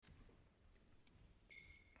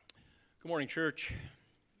Good morning, church.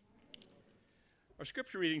 Our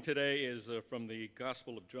scripture reading today is from the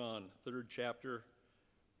Gospel of John, 3rd chapter,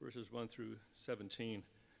 verses 1 through 17.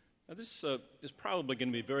 Now, this is probably going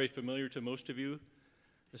to be very familiar to most of you,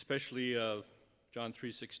 especially John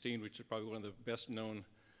 3:16, which is probably one of the best-known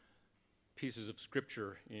pieces of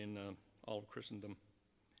scripture in all of Christendom.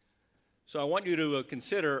 So I want you to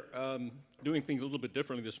consider doing things a little bit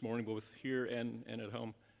differently this morning, both here and at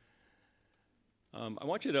home. I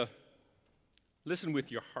want you to listen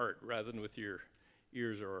with your heart rather than with your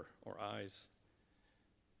ears or eyes.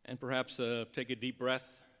 And perhaps take a deep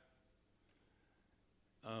breath.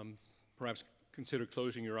 Perhaps consider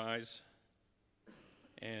closing your eyes.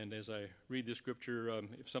 And as I read the scripture,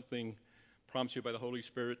 if something prompts you by the Holy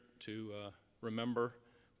Spirit to remember,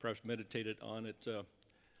 perhaps meditate on it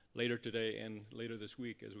later today and later this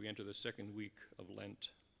week as we enter the second week of Lent.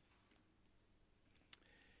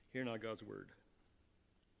 Hear now God's word.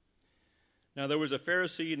 Now there was a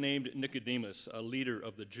Pharisee named Nicodemus, a leader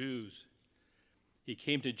of the Jews. He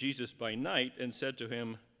came to Jesus by night and said to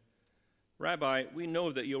him, "Rabbi, we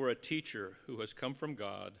know that you are a teacher who has come from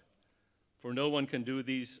God, for no one can do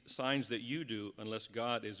these signs that you do unless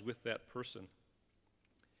God is with that person."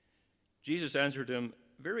 Jesus answered him,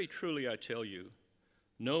 "Very truly I tell you,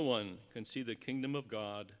 no one can see the kingdom of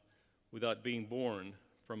God without being born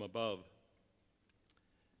from above."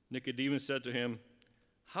 Nicodemus said to him,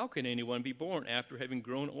 "How can anyone be born after having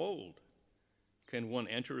grown old? Can one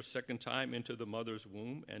enter a second time into the mother's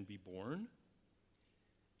womb and be born?"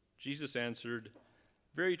 Jesus answered,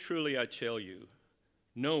 "Very truly I tell you,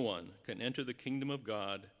 no one can enter the kingdom of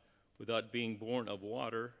God without being born of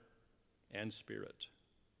water and spirit.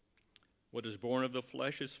 What is born of the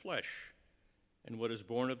flesh is flesh, and what is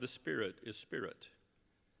born of the Spirit is spirit.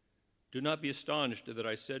 Do not be astonished that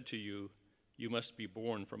I said to you, you must be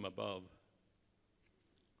born from above.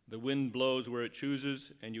 The wind blows where it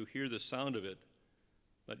chooses, and you hear the sound of it,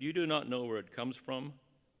 but you do not know where it comes from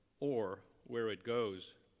or where it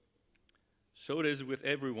goes. So it is with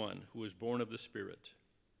everyone who is born of the Spirit."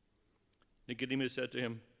 Nicodemus said to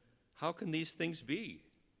him, "How can these things be?"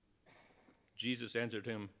 Jesus answered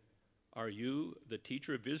him, "Are you the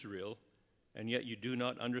teacher of Israel, and yet you do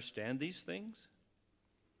not understand these things?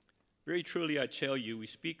 Very truly I tell you, we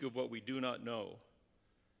speak of what we do not know,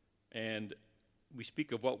 and we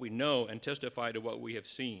speak of what we know and testify to what we have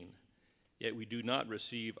seen, yet you did not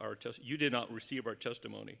receive our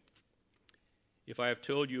testimony. If I have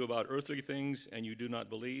told you about earthly things and you do not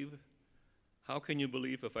believe, how can you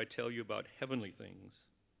believe if I tell you about heavenly things?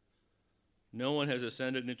 No one has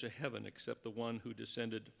ascended into heaven except the one who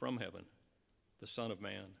descended from heaven, the Son of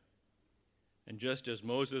Man. And just as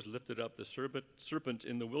Moses lifted up the serpent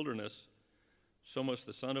in the wilderness, so must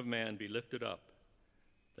the Son of Man be lifted up,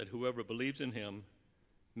 that whoever believes in him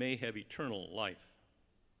may have eternal life.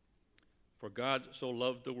 For God so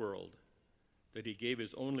loved the world that he gave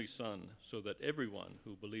his only Son, so that everyone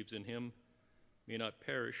who believes in him may not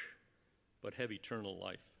perish, but have eternal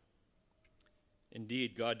life.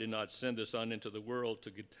 Indeed, God did not send the Son into the world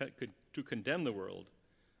to condemn the world,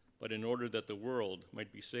 but in order that the world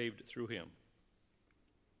might be saved through him."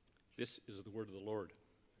 This is the word of the Lord.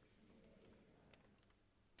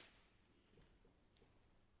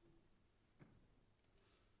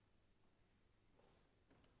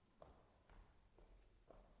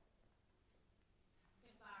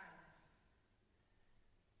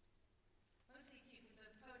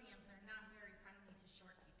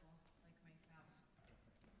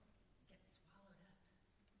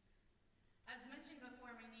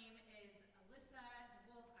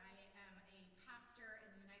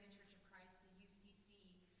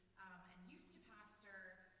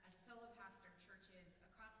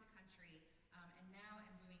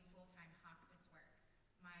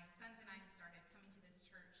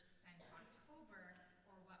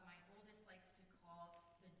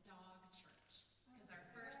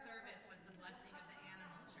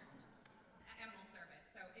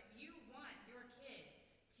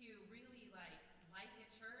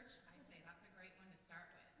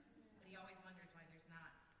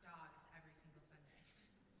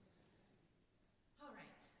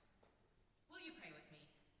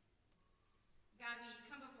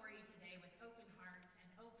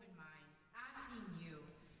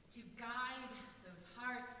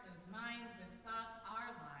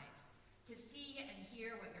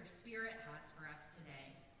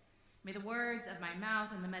 May the words of my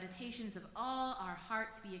mouth and the meditations of all our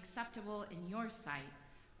hearts be acceptable in your sight,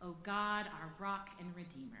 O God, our rock and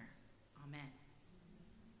redeemer. Amen.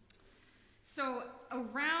 So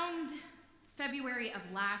around February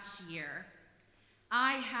of last year,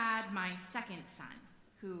 I had my second son,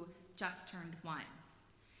 who just turned 1.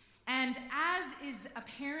 And as is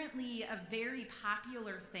apparently a very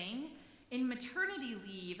popular thing, in maternity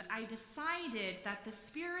leave, I decided that the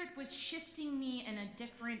Spirit was shifting me in a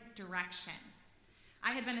different direction.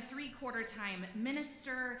 I had been a 3/4-time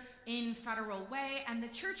minister in Federal Way, and the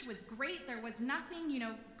church was great. There was nothing,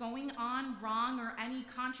 going on wrong or any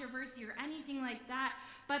controversy or anything like that.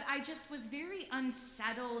 But I just was very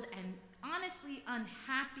unsettled and honestly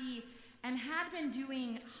unhappy, and had been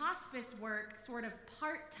doing hospice work sort of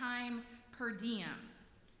part-time per diem.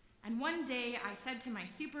 And one day I said to my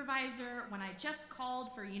supervisor, when I just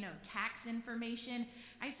called for, tax information,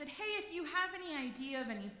 I said, hey, if you have any idea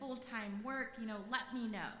of any full-time work, let me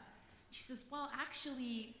know. She says, well,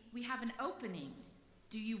 actually, we have an opening.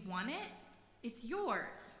 Do you want it? It's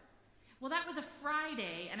yours. Well, that was a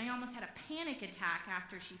Friday, and I almost had a panic attack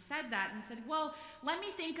after she said that, and said, well, let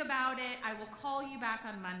me think about it. I will call you back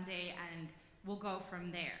on Monday, and we'll go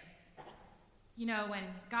from there. When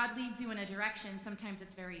God leads you in a direction, sometimes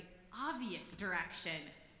it's very obvious direction.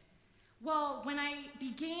 Well, when I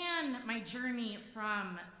began my journey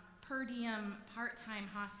from per diem part-time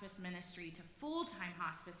hospice ministry to full-time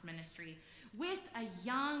hospice ministry with a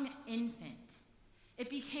young infant, it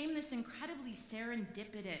became this incredibly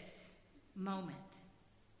serendipitous moment.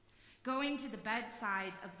 Going to the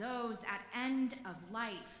bedsides of those at end of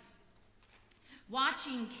life,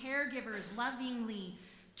 watching caregivers lovingly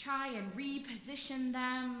try and reposition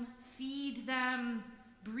them, feed them,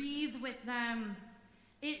 breathe with them,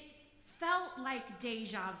 it felt like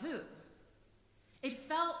deja vu. It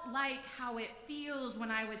felt like how it feels when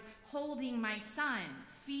I was holding my son,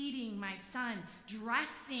 feeding my son,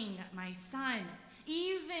 dressing my son.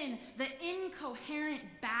 Even the incoherent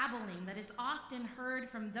babbling that is often heard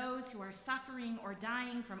from those who are suffering or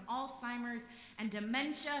dying from Alzheimer's and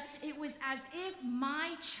dementia, it was as if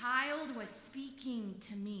my child was speaking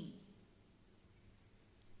to me.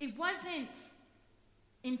 It wasn't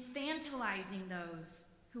infantilizing those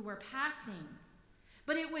who were passing,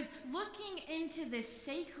 but it was looking into this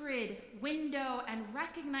sacred window and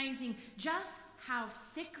recognizing just how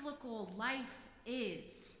cyclical life is.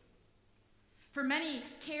 For many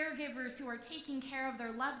caregivers who are taking care of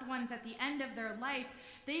their loved ones at the end of their life,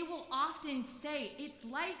 they will often say it's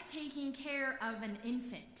like taking care of an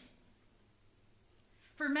infant.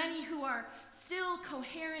 For many who are still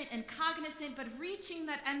coherent and cognizant but reaching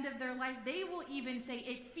that end of their life, they will even say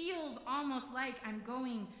it feels almost like I'm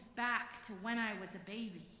going back to when I was a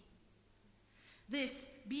baby. This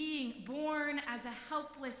being born as a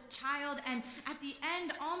helpless child, and at the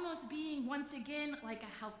end almost being once again like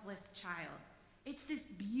a helpless child. It's this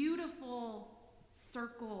beautiful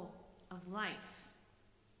circle of life.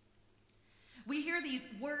 We hear these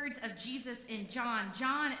words of Jesus in John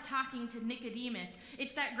talking to Nicodemus.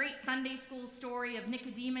 It's that great Sunday school story of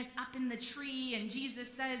Nicodemus up in the tree, and Jesus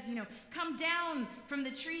says, come down from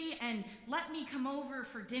the tree and let me come over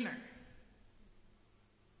for dinner.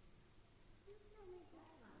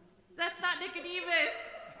 That's not Nicodemus.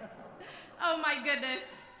 Oh my goodness.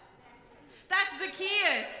 That's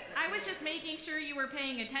Zacchaeus. I was just making sure you were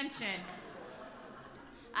paying attention.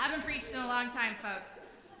 I haven't preached in a long time, folks.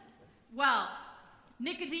 Well,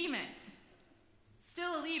 Nicodemus,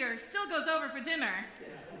 still a leader, still goes over for dinner.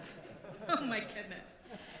 Oh my goodness.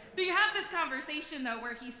 But you have this conversation, though,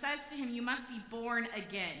 where he says to him, you must be born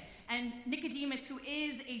again. And Nicodemus, who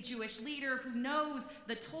is a Jewish leader, who knows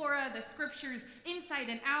the Torah, the scriptures, inside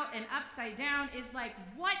and out and upside down, is like,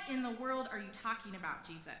 what in the world are you talking about,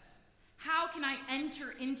 Jesus? How can I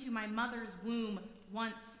enter into my mother's womb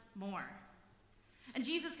once more? And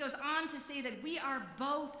Jesus goes on to say that we are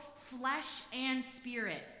both flesh and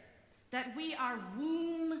spirit, that we are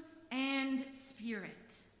womb and spirit.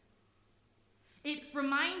 It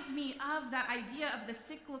reminds me of that idea of the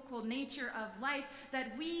cyclical nature of life,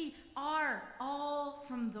 that we are all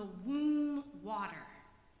from the womb water.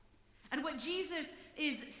 And what Jesus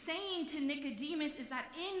is saying to Nicodemus is that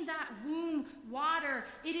in that womb water,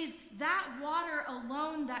 it is that water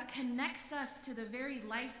alone that connects us to the very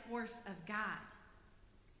life force of God.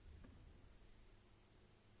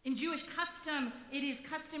 In Jewish custom, it is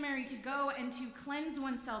customary to go and to cleanse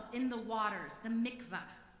oneself in the waters, the mikvah.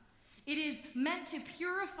 It is meant to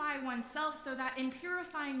purify oneself so that in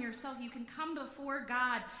purifying yourself, you can come before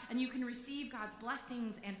God and you can receive God's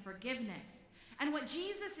blessings and forgiveness. And what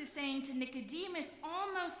Jesus is saying to Nicodemus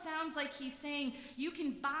almost sounds like he's saying you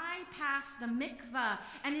can bypass the mikvah,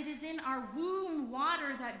 and it is in our womb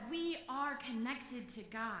water that we are connected to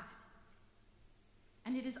God.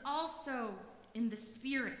 And it is also in the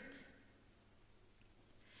Spirit.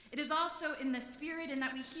 It is also in the Spirit in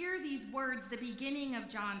that we hear these words, the beginning of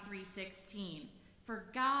John 3:16. For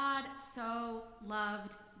God so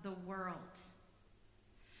loved the world.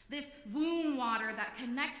 This womb water that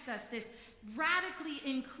connects us, this radically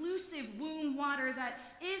inclusive womb water that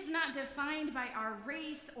is not defined by our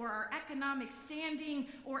race or our economic standing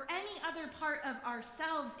or any other part of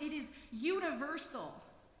ourselves. It is universal.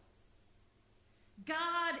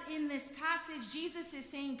 God, in this passage, Jesus is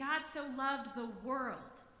saying God so loved the world.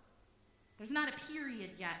 There's not a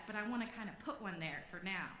period yet, but I want to kind of put one there for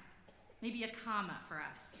now. Maybe a comma for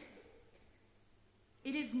us.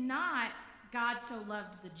 It is not God so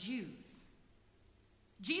loved the Jews.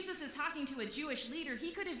 Jesus is talking to a Jewish leader.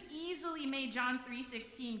 He could have easily made John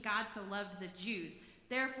 3:16, God so loved the Jews,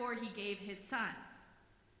 therefore he gave his son.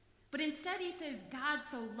 But instead he says, God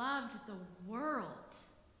so loved the world.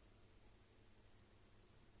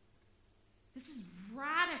 This is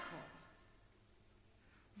radical.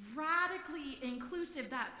 Radically inclusive,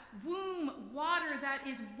 that womb water that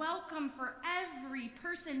is welcome for every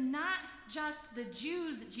person, not just the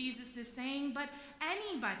Jews, Jesus is saying, but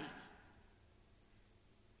anybody.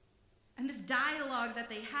 And this dialogue that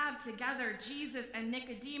they have together, Jesus and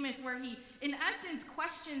Nicodemus, where he, in essence,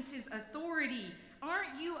 questions his authority.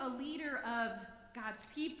 Aren't you a leader of God's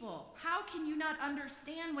people? How can you not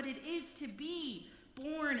understand what it is to be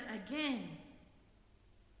born again?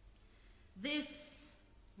 This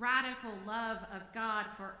radical love of God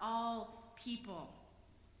for all people.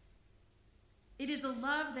 It is a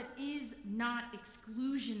love that is not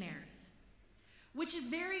exclusionary, which is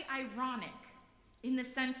very ironic in the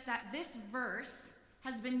sense that this verse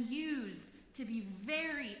has been used to be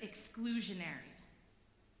very exclusionary.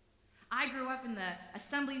 I grew up in the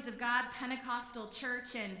Assemblies of God Pentecostal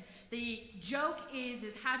church, and the joke is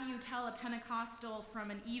how do you tell a Pentecostal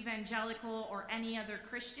from an evangelical or any other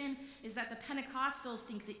Christian, is that the Pentecostals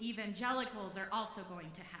think the evangelicals are also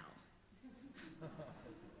going to hell.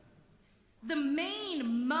 The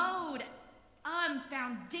main mode and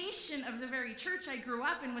foundation of the very church I grew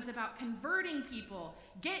up in was about converting people,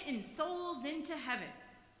 getting souls into heaven.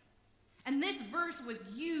 And this verse was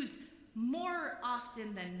used more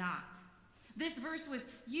often than not. This verse was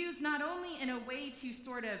used not only in a way to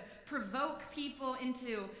sort of provoke people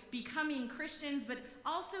into becoming Christians, but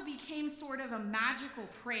also became sort of a magical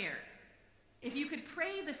prayer. If you could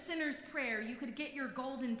pray the sinner's prayer, you could get your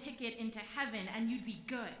golden ticket into heaven and you'd be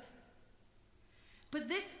good. But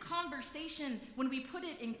this conversation, when we put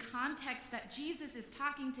it in context that Jesus is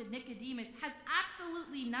talking to Nicodemus, has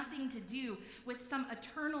absolutely nothing to do with some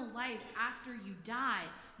eternal life after you die,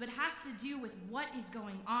 but has to do with what is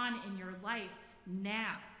going on in your life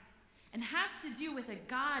now. And has to do with a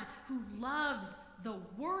God who loves the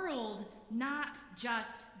world, not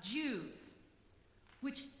just Jews,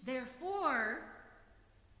 which therefore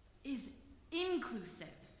is inclusive,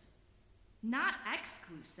 not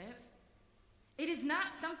exclusive. It is not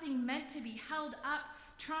something meant to be held up,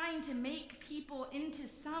 trying to make people into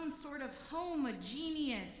some sort of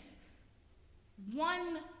homogeneous,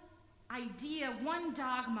 one idea, one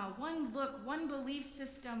dogma, one look, one belief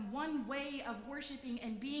system, one way of worshiping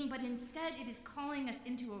and being, but instead it is calling us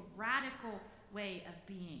into a radical way of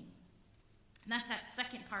being. And that's that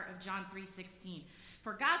second part of John 3:16.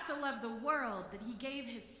 For God so loved the world that he gave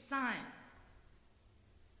his son,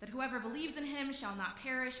 that whoever believes in him shall not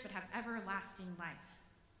perish but have everlasting life.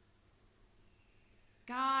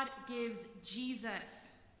 God gives Jesus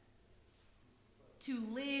to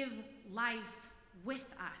live life with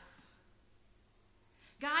us.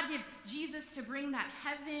 God gives Jesus to bring that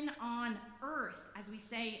heaven on earth, as we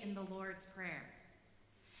say in the Lord's Prayer.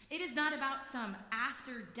 It is not about some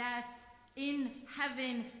after-death, in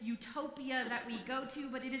heaven utopia that we go to,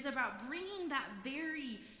 but it is about bringing that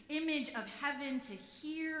very image of heaven to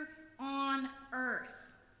here on earth.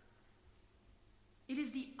 It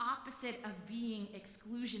is the opposite of being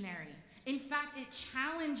exclusionary. In fact, it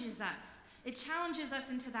challenges us. It challenges us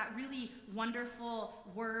into that really wonderful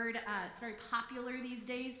word, it's very popular these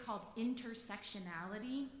days, called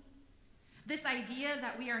intersectionality. This idea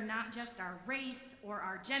that we are not just our race or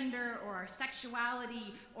our gender or our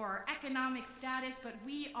sexuality or our economic status, but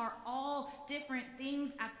we are all different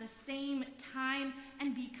things at the same time.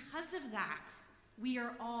 And because of that, we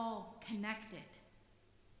are all connected.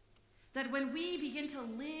 That when we begin to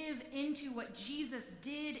live into what Jesus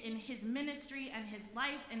did in his ministry and his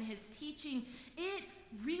life and his teaching, it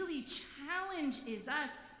really challenges us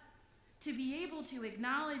to be able to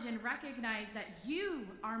acknowledge and recognize that you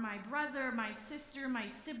are my brother, my sister, my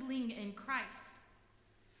sibling in Christ.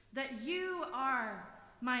 That you are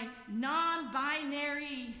my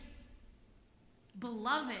non-binary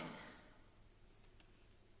beloved.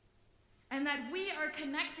 And that we are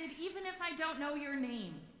connected even if I don't know your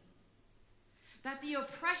name. that the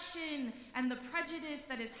oppression and the prejudice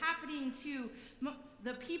that is happening to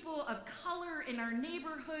the people of color in our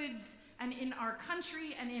neighborhoods and in our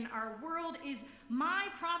country and in our world is my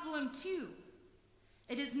problem too.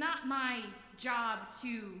 It is not my job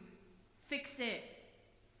to fix it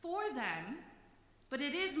for them, but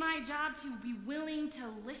it is my job to be willing to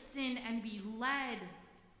listen and be led,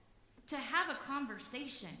 to have a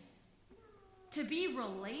conversation, to be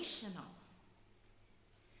relational.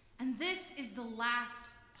 And this is the last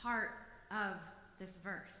part of this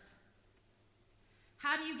verse.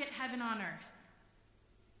 How do you get heaven on earth?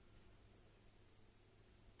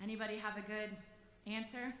 Anybody have a good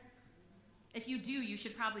answer? If you do, you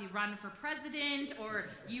should probably run for president or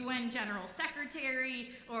UN General Secretary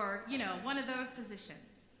or, one of those positions.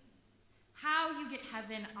 How you get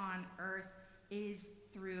heaven on earth is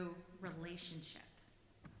through relationship.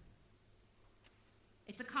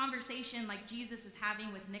 It's a conversation like Jesus is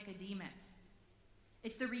having with Nicodemus.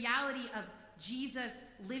 It's the reality of Jesus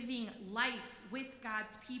living life with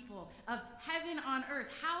God's people, of heaven on earth.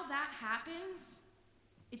 How that happens,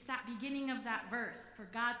 it's that beginning of that verse. For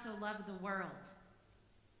God so loved the world.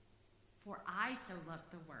 For I so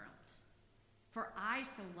loved the world. For I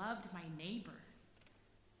so loved my neighbor.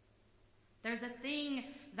 There's a thing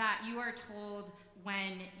that you are told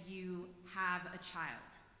when you have a child.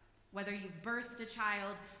 Whether you've birthed a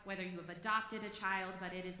child, whether you have adopted a child,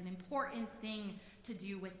 but it is an important thing to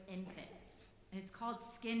do with infants. And it's called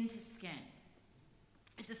skin to skin.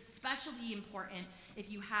 It's especially important if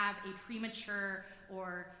you have a premature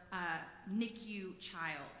or NICU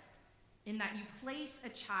child, in that you place a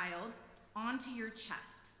child onto your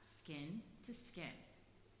chest, skin to skin.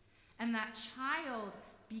 And that child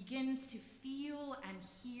begins to feel and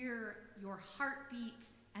hear your heartbeat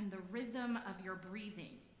and the rhythm of your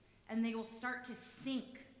breathing. And they will start to sync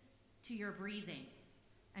to your breathing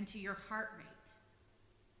and to your heart rate.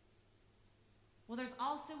 Well, there's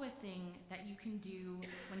also a thing that you can do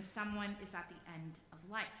when someone is at the end of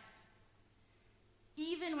life.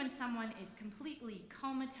 Even when someone is completely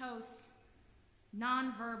comatose,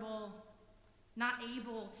 nonverbal, not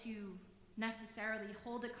able to necessarily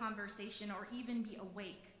hold a conversation or even be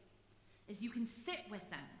awake, is you can sit with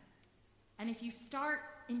them. And if you start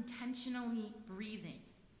intentionally breathing,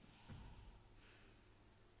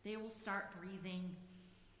 they will start breathing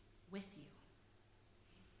with you.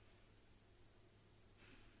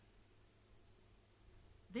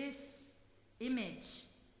 This image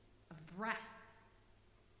of breath,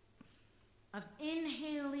 of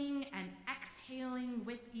inhaling and exhaling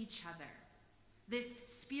with each other, this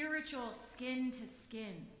spiritual skin to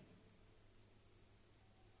skin,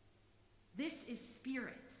 this is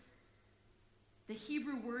spirit. The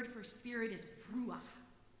Hebrew word for spirit is ruach,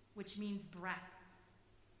 which means breath.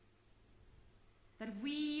 That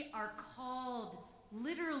we are called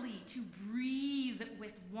literally to breathe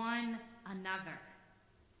with one another,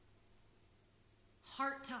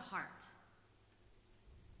 heart to heart.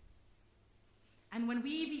 And when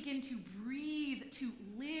we begin to breathe, to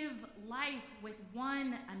live life with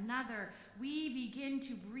one another, we begin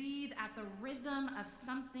to breathe at the rhythm of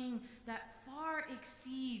something that far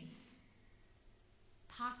exceeds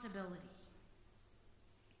possibility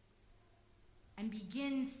and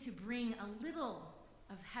begins to bring a little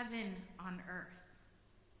of heaven on earth.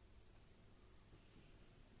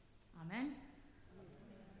 Amen?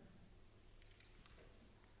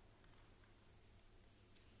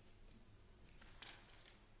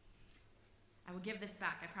 I will give this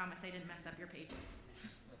back. I promise I didn't mess up your pages.